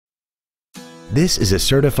This is a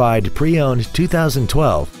certified pre-owned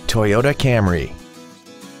 2012 Toyota Camry.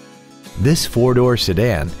 This four-door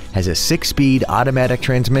sedan has a 6-speed automatic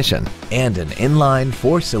transmission and an inline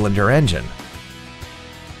 4-cylinder engine.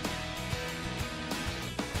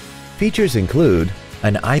 Features include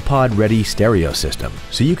an iPod-ready stereo system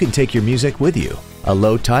so you can take your music with you, a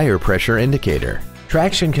low tire pressure indicator,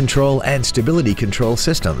 traction control and stability control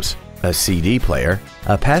systems, a CD player,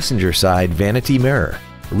 a passenger side vanity mirror,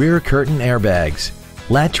 rear curtain airbags,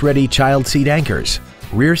 latch-ready child seat anchors,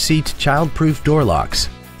 rear seat child-proof door locks,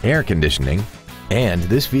 air conditioning, and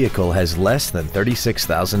this vehicle has less than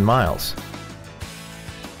 36,000 miles.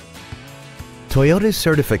 Toyota's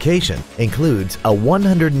certification includes a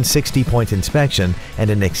 160-point inspection and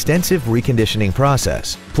an extensive reconditioning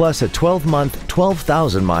process, plus a 12-month,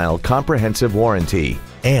 12,000-mile comprehensive warranty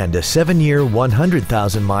and a 7-year,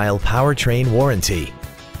 100,000-mile powertrain warranty.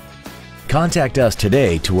 Contact us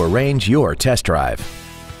today to arrange your test drive.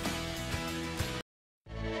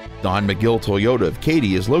 Don McGill Toyota of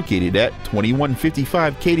Katy is located at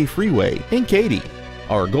 2155 Katy Freeway in Katy.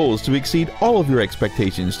 Our goal is to exceed all of your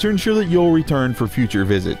expectations to ensure that you'll return for future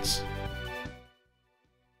visits.